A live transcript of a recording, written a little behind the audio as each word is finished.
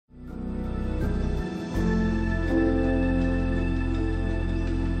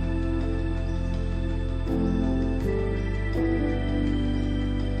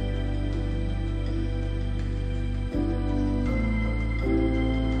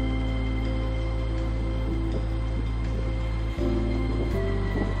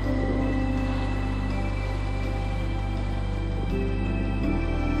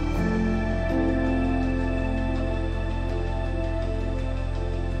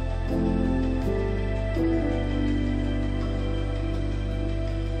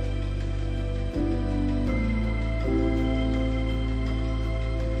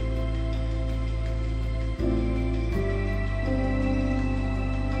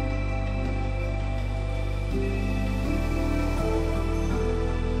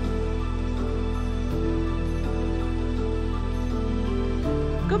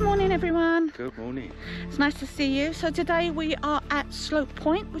Good morning everyone. Good morning. It's nice to see you. So today we are at Slope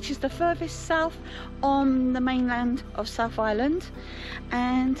Point, which is the furthest south on the mainland of South Island,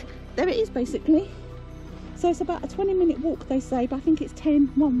 and there it is basically. So it's about a 20-minute walk they say, but I think it's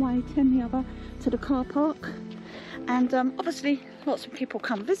 10 one way, 10 the other to the car park. And obviously lots of people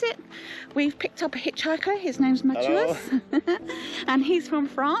come visit. We've picked up a hitchhiker, his name's Matthias. And he's from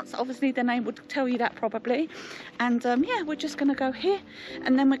France. Obviously the name would tell you that probably. And yeah, we're just gonna go here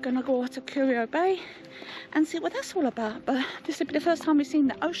and then we're gonna go to Curio Bay and see what that's all about. But this will be the first time we've seen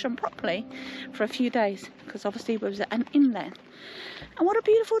the ocean properly for a few days, because obviously we was at an inlet. And what a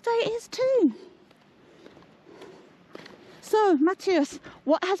beautiful day it is too. So Matthias,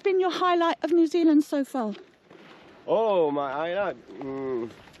 what has been your highlight of New Zealand so far? Oh, my highlight,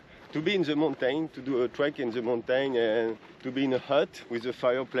 to be in the mountain, to do a trek in the mountain, and to be in a hut with a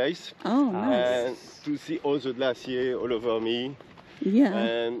fireplace. Oh, nice. And to see all the glacier all over me. Yeah.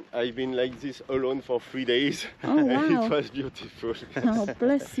 And I've been like this alone for 3 days. Oh, wow. And it was beautiful. Oh,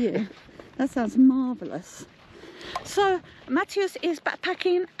 bless you. That sounds marvellous. So Matthias is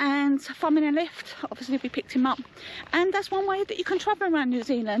backpacking and farming a lift. Obviously we picked him up, and that's one way that you can travel around New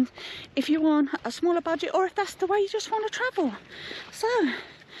Zealand if you want a smaller budget, or if that's the way you just want to travel. So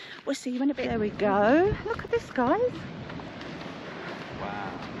we'll see you in a bit. There we go. Look at this, guys.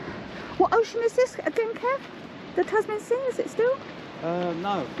 Wow. What ocean is this again, Kev? The Tasman Sea, is it still? No.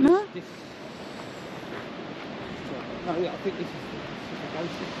 No? No, I think this is the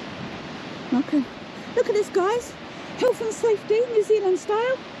ocean. Okay. Look at this, guys. Health and safety, New Zealand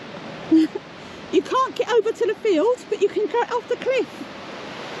style. You can't get over to the field, but you can go off the cliff.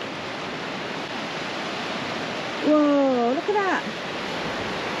 Whoa, look at that.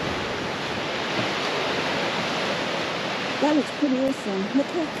 That looks pretty awesome. Look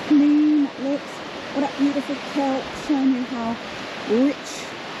how clean that looks. All that beautiful kelp showing you how rich,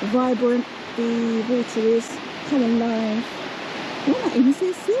 vibrant the water is, how alive. We might even see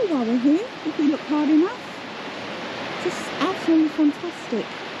a seal while we're here, if we look hard enough. Just absolutely fantastic.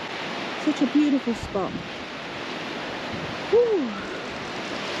 Such a beautiful spot. Whew.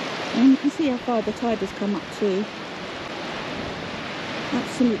 And you can see how far the tide has come up too.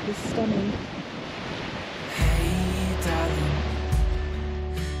 Absolutely stunning. Hey darling,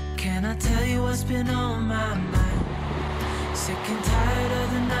 can I tell you what's been on my mind? Sick and tired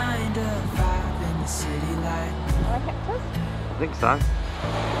of the 9 to 5 in the city light. I think so.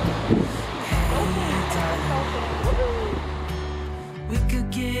 Hey darling, we could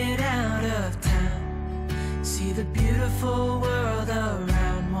get out of town, see the beautiful world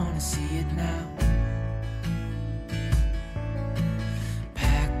around, wanna see it now.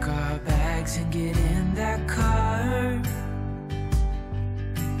 Pack our bags and get in that car.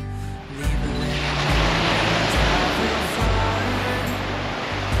 Leave a little drive real far.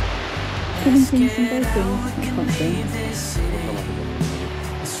 Let's get out, we can leave this city.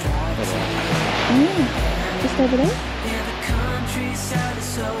 Oh, just over there? Yeah, the countryside is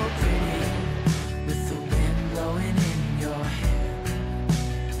so pretty, with the wind blowing in your hair.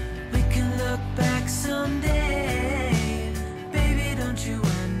 We can look back someday, baby, don't you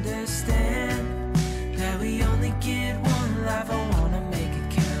understand that we only get one life? I wanna make it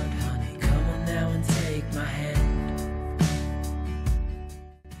count, honey, come on now and take my hand.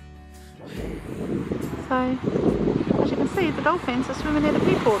 So, as you can see, the dolphins are swimming near the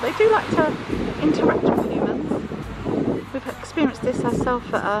people. They do like to interact with humans. We've experienced this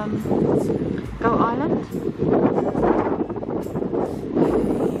ourselves at Goat Island.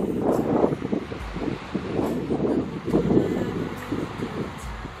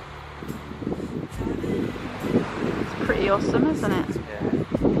 It's pretty awesome, isn't it?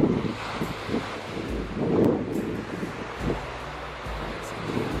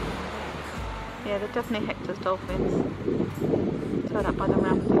 Yeah, they're definitely Hector's dolphins. Turned up by the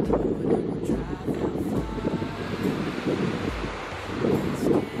rampart.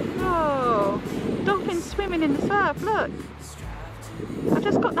 Oh, dolphins swimming in the surf, look. I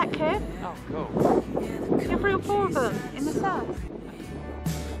just got that, Kev. Oh, cool. You have 3 or 4 of them in the surf.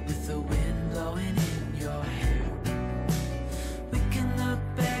 With the wind blowing in your hair, we can look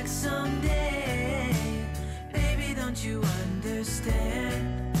back someday, baby, don't you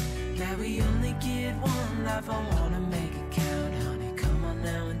understand that we only get one life? I wanna make it count, honey, come on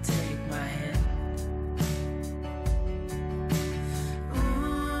now and take my hand.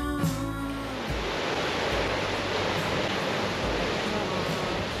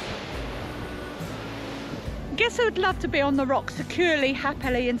 Guess who'd love to be on the rock securely,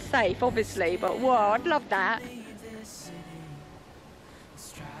 happily and safe, obviously, but whoa, I'd love that.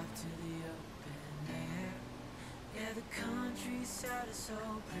 Strive to the open air. Yeah, the countryside is so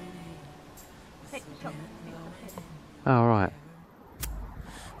pretty. Take the shot. Oh, right.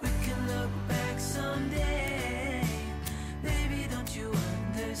 We can look back someday. Baby, don't you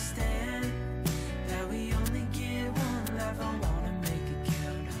understand that we only get one life? I wanna make it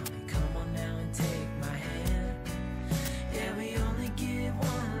count, honey. Come on now and take my hand. Yeah, we only get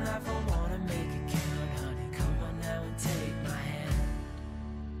one life. I wanna make it count, honey. Come on now and take my hand.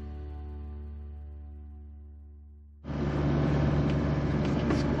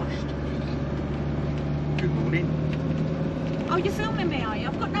 Good morning. Oh, you're filming me, are you?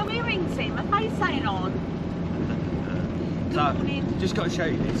 I've got no earrings in. My face ain't on. Good morning. Just got to show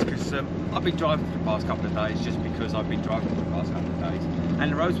you this because I've been driving for the past couple of days just because I've been driving for the past couple of days.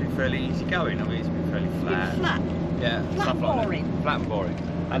 And the road's been fairly easy going. I mean, it's been fairly flat. Flat. Yeah, Flat stuff and like boring. that. Flat and boring.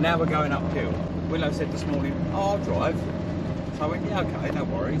 And now we're going uphill. Willow said this morning, oh, I'll drive. So I went, yeah, okay, no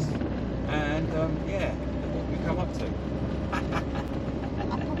worries. And yeah, look what we come up to.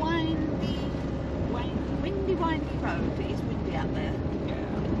 Up a windy road. It is windy out there. Yeah.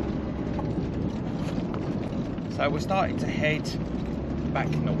 So we're starting to head back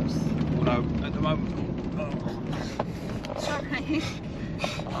north. Although at the moment, Sorry.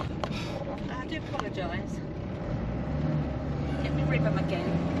 I do apologise. Let me rib them again.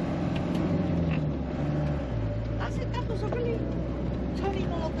 That's it. That was a really totally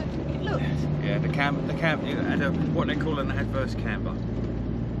more than it looked. yeah, the cam it had a, what they call an adverse camber.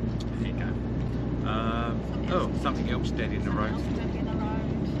 There you go. Oh, something else dead in the road. Something else dead in the road.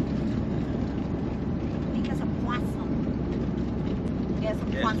 I think it's a possum. Yeah, it's a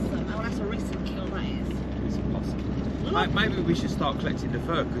Yeah. possum. Oh, that's a recent kill, that is. It's a possum. Look. Maybe we should start collecting the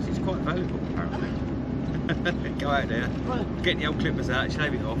fur because it's quite valuable apparently. Go out there, Right. get the old clippers out,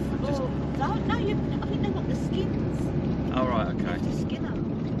 shave it off, and just. Oh, no, I think they've got the skins. Oh right, You okay. have to skin them.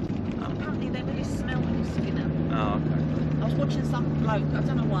 Apparently they really smell when you skin them. Oh okay. I was watching some bloke, I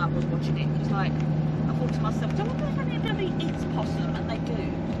don't know why I was watching it, because like, I thought to myself, I wonder if anybody eats possum, and they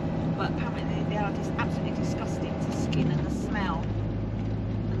do. But apparently they are just absolutely disgusting to skin and the smell.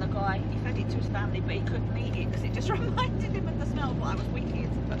 And the guy, he fed it to his family, but he couldn't eat it because it just reminded him of the smell, but I was wicked.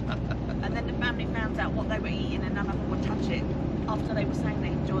 And then the family found out what they were eating and none of them would touch it after they were saying they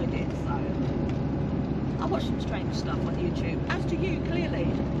enjoyed it, so. I watch some strange stuff on YouTube, as do you, clearly.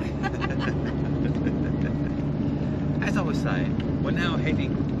 As I was saying, we're now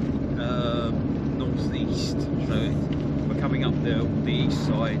heading northeast, so we're coming up the east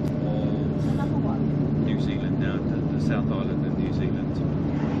side of Another one. New Zealand now, the South Island of New Zealand.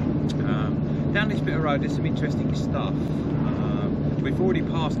 Down this bit of road there's some interesting stuff. We've already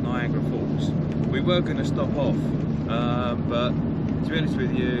passed Niagara Falls. We were going to stop off, but to be honest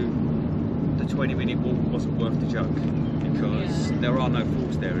with you, the 20-minute walk wasn't worth the joke because there are no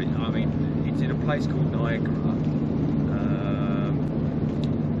falls there. I mean, it's in a place called Niagara,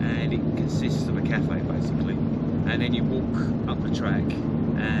 and it consists of a cafe basically, and then you walk up the track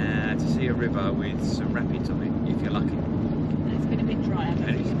to see a river with some rapids on it if you're lucky. And it's been a bit dry.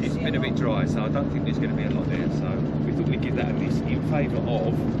 And it's been a bit dry, so I don't think there's going to be a lot there. So we thought we'd give that a miss in favour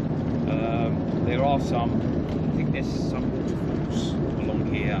of. There are some, I think there's some waterfalls along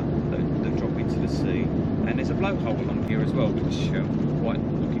here that drop into the sea, and there's a blowhole along here as well, which I'm quite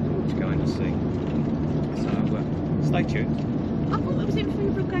looking forward to going to see. So stay tuned. I thought it was in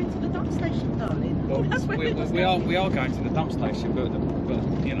favour of going to the dump station, darling. Well, That's where it was we are going. going to the dump station, but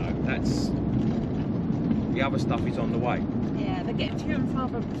you know that's the other stuff is on the way. Yeah, they're getting fewer and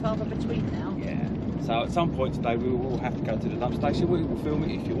farther between now. Yeah. So at some point today we will have to go to the dump station. We will film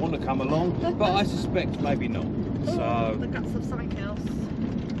it if you want to come along, but I suspect maybe not. So The guts of something else.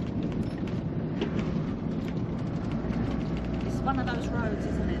 It's one of those roads,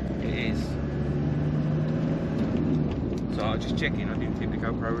 isn't it? it is. So I was just checking. I didn't think the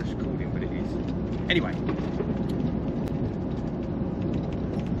GoPro was recording, but it is. Anyway,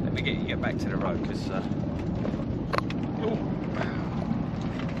 let me get back to the road because.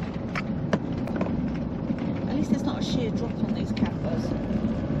 At least it's not a sheer drop on these campers.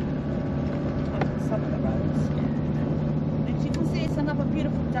 Like on some of the roads. As you can see, it's another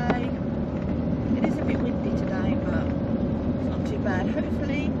beautiful day. It is a bit windy today, but it's not too bad.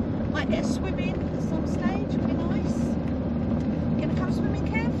 Hopefully, might get a swim in at some stage. Would be nice. Gonna come swimming,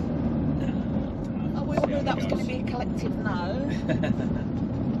 Kev? Oh, we all knew that was going to be a collective no.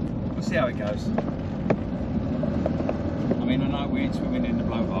 We'll see how it goes. I mean, I know we ain't swimming in the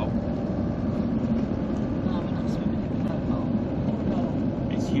blowhole. No, we're not swimming in the blowhole. Oh,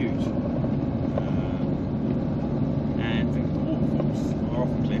 no. It's huge. And the waterfalls are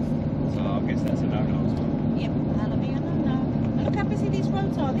off the cliff, so I guess that's a no-no as well. Yep, that'll be a no-no. And look how busy these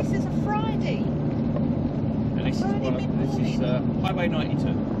roads are. This is a Friday. And this is Highway 92.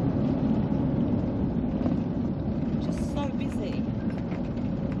 Just so busy.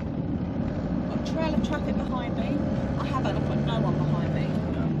 Got trailer traffic behind me. I haven't, I've got no one behind me.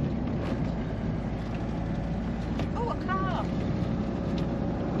 Oh, a car!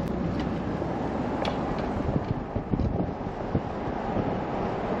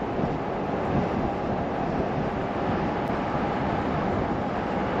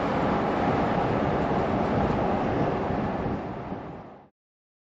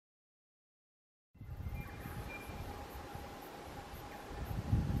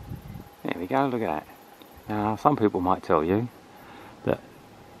 There we go, look at that. Now, some people might tell you that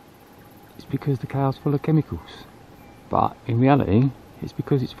it's because the cloud's full of chemicals, but in reality it's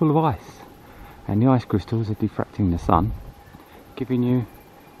because it's full of ice, and the ice crystals are diffracting the sun, giving you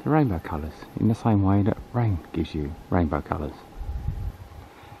the rainbow colours in the same way that rain gives you rainbow colours.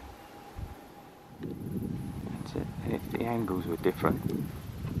 That's it. And if the angles were different,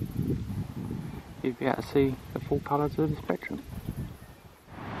 you'd be able to see the full colours of the spectrum.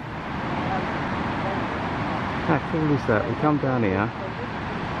 How cool is that? We come down here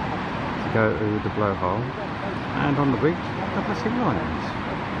to go to the blowhole, and on the beach, a couple of sea lions.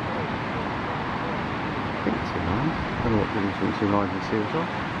 I think it's sea lions. I don't know what the difference between sea lions and seals are.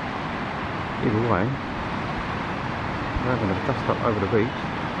 Either way, they're having a dust up over the beach.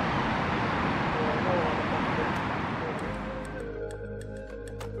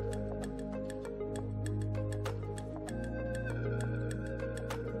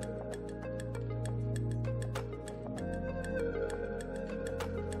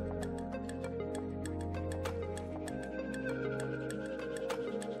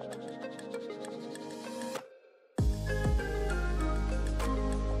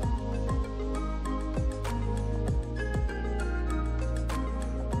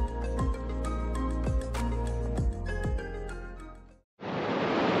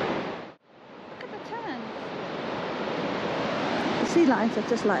 Sea lions are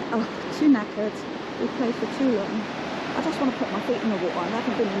just like, oh, too knackered. We played for too long. I just want to put my feet in the water. I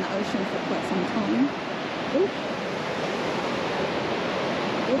haven't been in the ocean for quite some time. Ooh.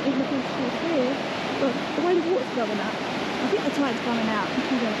 Wouldn't even be too clear, but the way the water's going up, I think the tide's coming out. I'm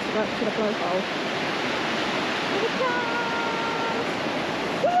going to go to the blowhole. Here it comes!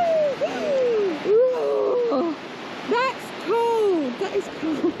 Woo! Ooh. That's cold! That is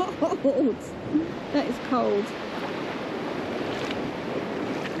cold! That is cold.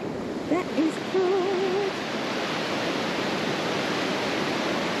 That is cold.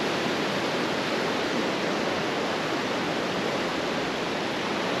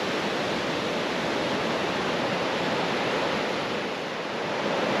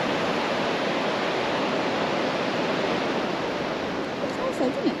 It's nice,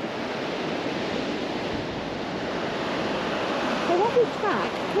 isn't it? So what we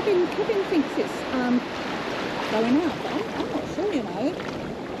track, Kevin thinks it's going out, but I'm not sure, you know.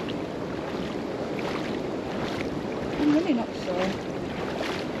 I'm really not sure.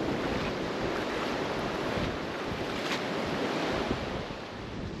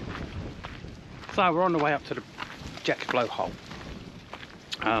 So we're on the way up to the Jack's blowhole.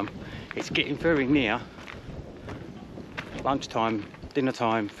 It's getting very near lunchtime, dinner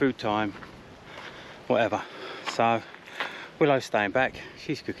time, food time, whatever. So Willow's staying back,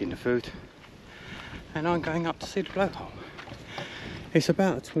 she's cooking the food, and I'm going up to see the blowhole. It's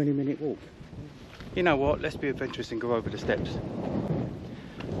about a 20-minute walk. You know what, let's be adventurous and go over the steps.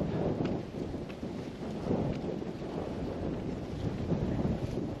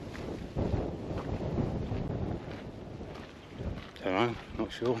 Don't know,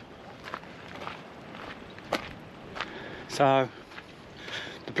 not sure. So,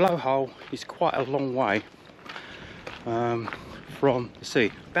 the blowhole is quite a long way from the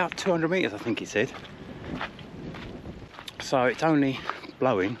sea. About 200 metres I think it said. So it's only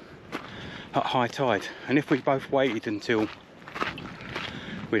blowing at high tide, and if we both waited until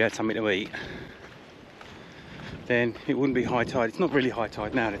we'd had something to eat, then it wouldn't be high tide. It's not really high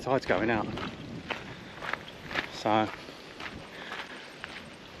tide now, the tide's going out. So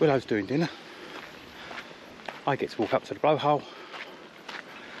Willow's doing dinner, I get to walk up to the blowhole,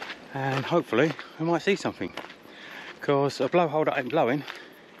 and hopefully we might see something, because a blowhole that ain't blowing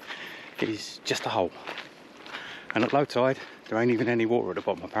is just a hole, and at low tide there ain't even any water at the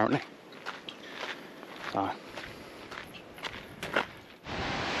bottom apparently. So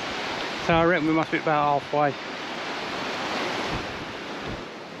I reckon we must be about halfway.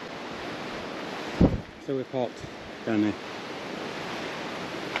 So we're parked down there.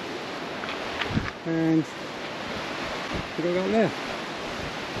 And we're going to go up there.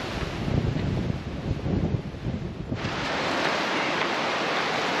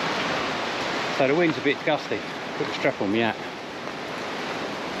 So the wind's a bit gusty. Put the strap on me hat.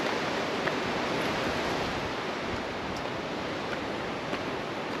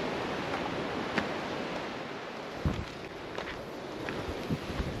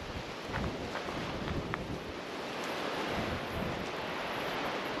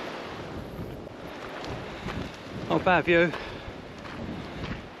 Not a bad view.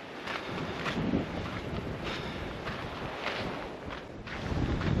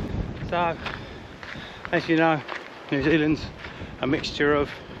 So, as you know, New Zealand's a mixture of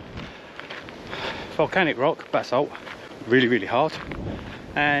volcanic rock, basalt, really hard,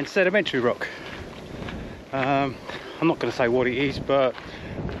 and sedimentary rock. I'm not going to say what it is, but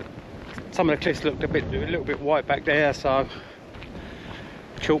some of the cliffs looked a little bit white back there, so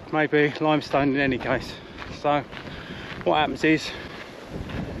chalk maybe, limestone in any case. So what happens is,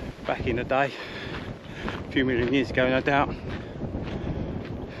 back in the day, a few million years ago no doubt,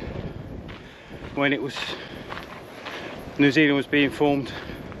 when it was New Zealand was being formed,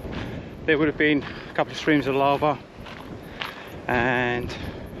 there would have been a couple of streams of lava and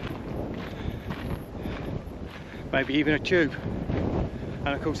maybe even a tube,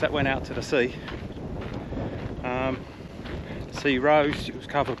 and of course that went out to the sea. The sea rose, it was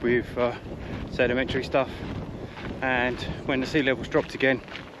covered with sedimentary stuff, and when the sea levels dropped again,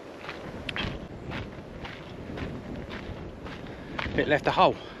 it left a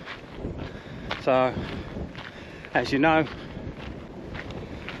hole. So as you know,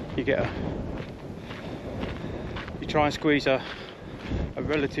 you try and squeeze a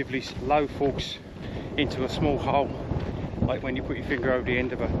relatively low force into a small hole, like when you put your finger over the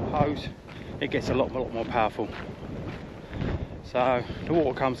end of a hose, it gets a lot more powerful. So the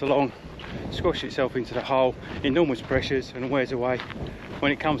water comes along, squashes itself into the hole, enormous pressures, and wears away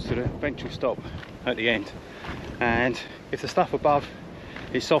when it comes to the eventual stop at the end. And if the stuff above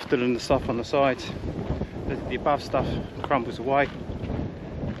is softer than the stuff on the sides, the above stuff crumbles away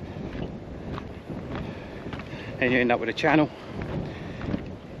and you end up with a channel.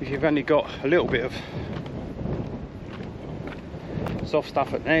 If you've only got a little bit of soft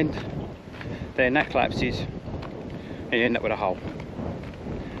stuff at the end, then that collapses and you end up with a hole.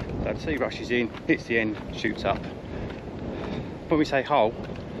 So the sea rushes in, hits the end, shoots up. When we say hole,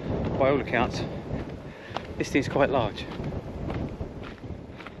 by all accounts, this thing's quite large.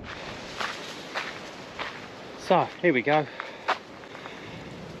 So here we go.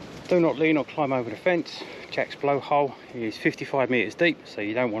 Do not lean or climb over the fence. Jack's blowhole is 55 metres deep, so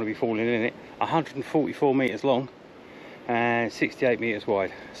you don't want to be falling in it. 144 metres long and 68 metres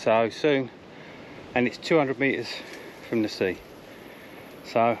wide. So soon, and it's 200 metres from the sea.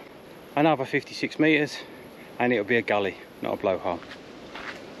 So another 56 metres and it'll be a gully, not a blowhole.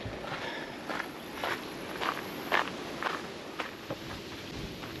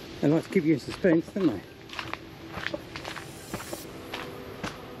 They like to keep you in suspense, don't they?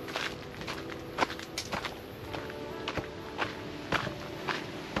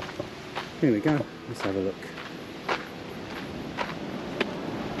 Here we go, let's have a look.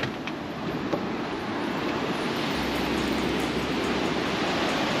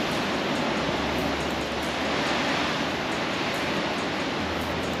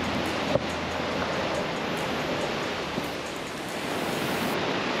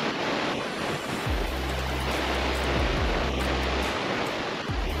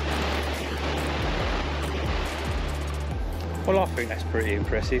 Well, I think that's pretty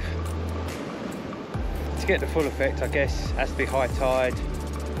impressive. To get the full effect, I guess, has to be high tide,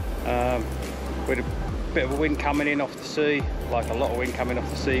 with a bit of a wind coming in off the sea, like a lot of wind coming off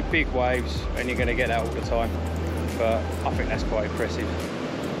the sea, big waves, and you're going to get that all the time. But I think that's quite impressive.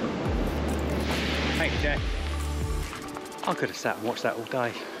 Thank you, Jack. I could have sat and watched that all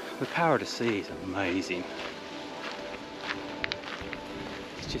day. The power of the sea is amazing.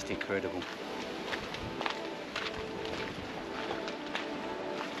 It's just incredible.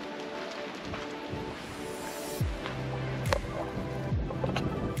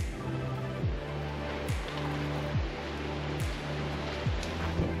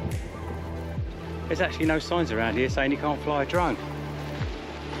 There's actually no signs around here saying you can't fly a drone.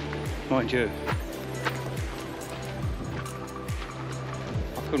 Mind you,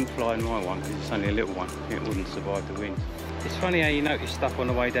 I couldn't fly in my one because it's only a little one. It wouldn't survive the wind. It's funny how you notice stuff on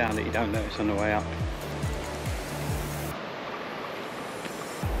the way down that you don't notice on the way up.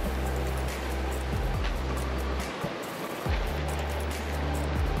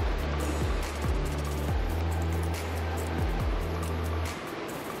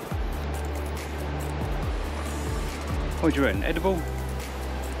 What do you reckon? Edible?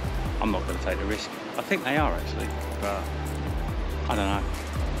 I'm not going to take the risk. I think they are actually, but I don't know.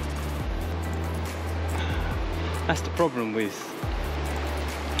 That's the problem with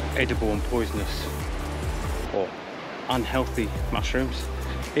edible and poisonous or unhealthy mushrooms,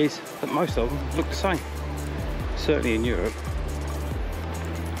 is that most of them look the same. Certainly in Europe.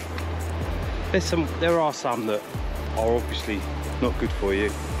 There are some that are obviously not good for you,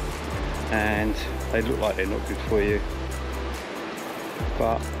 and they look like they're not good for you,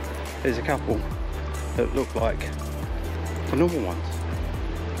 but there's a couple that look like the normal ones,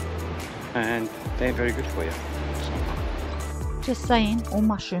 and they're very good for you. Just saying, all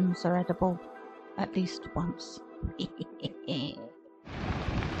mushrooms are edible at least once. There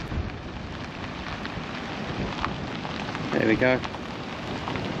we go.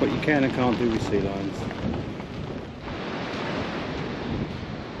 What you can and can't do with sea lions.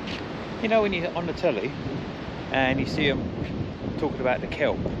 You know when you're on the telly and you see them talking about the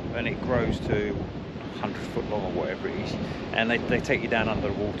kelp and it grows to 100 foot long or whatever it is, and they take you down under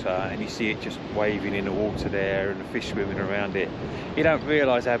the water and you see it just waving in the water there and the fish swimming around it, you don't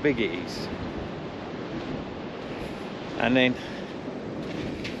realise how big it is. And then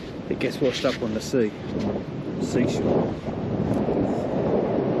it gets washed up on the sea, on the seashore.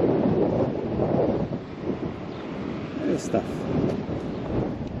 This stuff.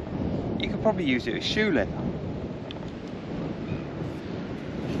 You could probably use it as shoe leather.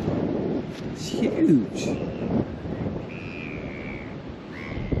 It's huge.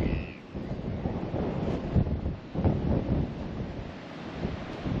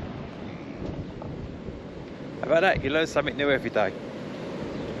 How about that? You learn something new every day.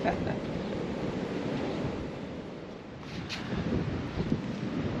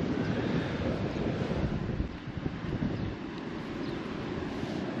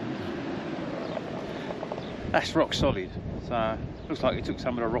 That's rock solid, so looks like it took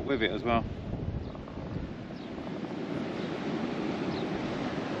some of the rock with it as well.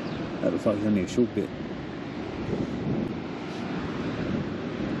 That looks like it's only a short bit.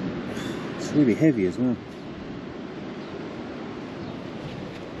 It's really heavy as well.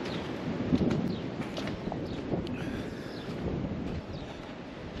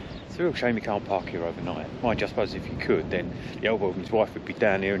 It's a real shame you can't park here overnight. Mind you, I suppose if you could, then the old woman's wife would be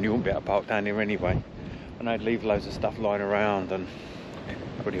down here and you wouldn't be able to park down here anyway. And I'd leave loads of stuff lying around and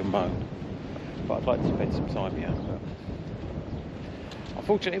everybody will moan. But I'd like to spend some time here. But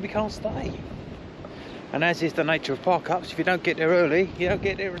unfortunately, we can't stay. And as is the nature of park-ups, if you don't get there early, you don't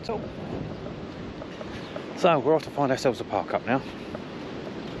get there at all. So we're off to find ourselves a park-up now.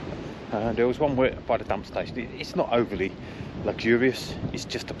 There was one by the dump station. It's not overly luxurious, it's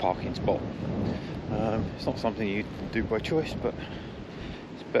just a parking spot. It's not something you do by choice, but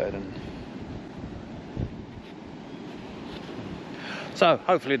it's better than... So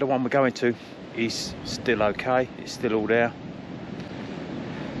hopefully the one we're going to is still okay, it's still all there.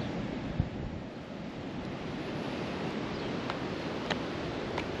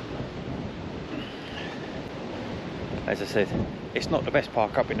 As I said, it's not the best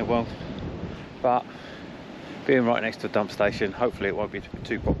park up in the world, but being right next to a dump station, hopefully it won't be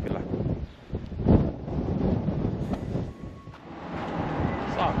too popular.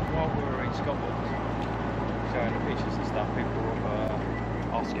 So while we were in Scotland, showing the pictures and stuff, people were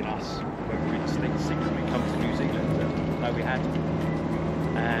asking us whether we'd sleep sick when we come to New Zealand. No, we had,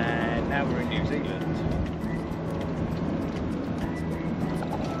 and now we're in New Zealand.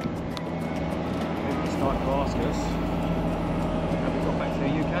 People started to ask us, have we got back to the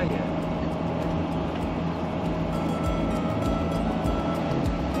UK yet?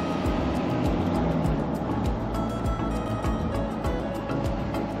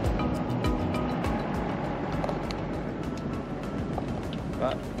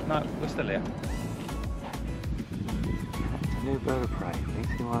 But no, we're still here. New bird of prey, never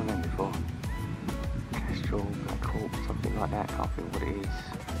seen one of them before. Kestrel, black hawk, something like that, can't think what it is.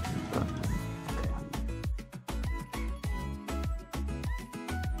 But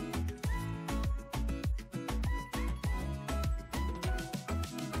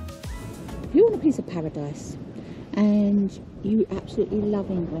If you want a piece of paradise and you absolutely love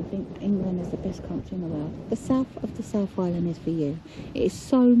England, I think England is the best country in the world, the south of the South Island is for you. It is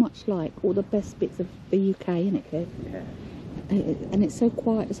so much like all the best bits of the UK, isn't it, Kev? yeah. And it's so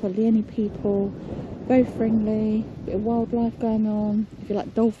quiet, there's hardly any people, very friendly, bit of wildlife going on. If you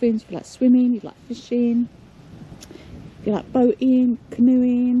like dolphins, if you like swimming, if you like fishing, if you like boating,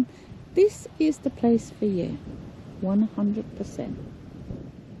 canoeing, this is the place for you, 100%.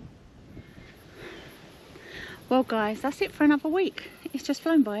 Well guys, that's it for another week. It's just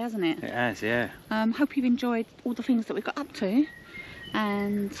flown by, hasn't it? It has, yeah. Hope you've enjoyed all the things that we got up to,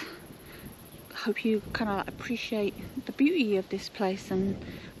 and hope you kind of like appreciate the beauty of this place and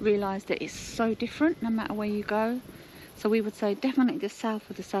realise that it's so different no matter where you go. So we would say definitely the south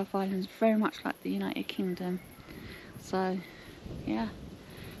of the South Island is very much like the United Kingdom. So yeah,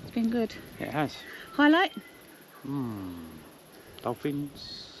 it's been good. It has. Highlight?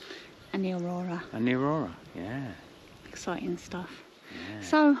 Dolphins. And the aurora. And the aurora, yeah. Exciting stuff. Yeah.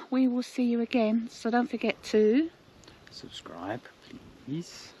 So we will see you again. So don't forget to Subscribe,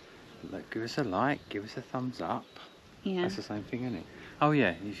 please. Like, give us a like, give us a thumbs up. yeah. That's the same thing, isn't it? Oh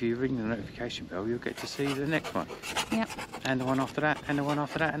yeah, if you ring the notification bell, you'll get to see the next one. Yep. And the one after that, and the one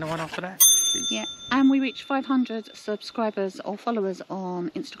after that, and the one after that. Please. Yeah, and we reached 500 subscribers or followers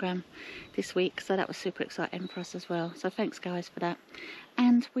on Instagram this week, so that was super exciting for us as well. So thanks guys for that,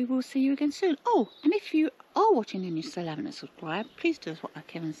 and we will see you again soon. Oh, and if you are watching and you still haven't subscribed, please do what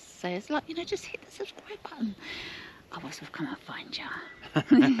Kevin says, like, you know, just hit the subscribe button. Otherwise we'll come and find you.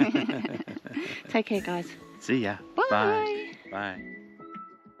 Take care guys. See ya. Bye. Bye.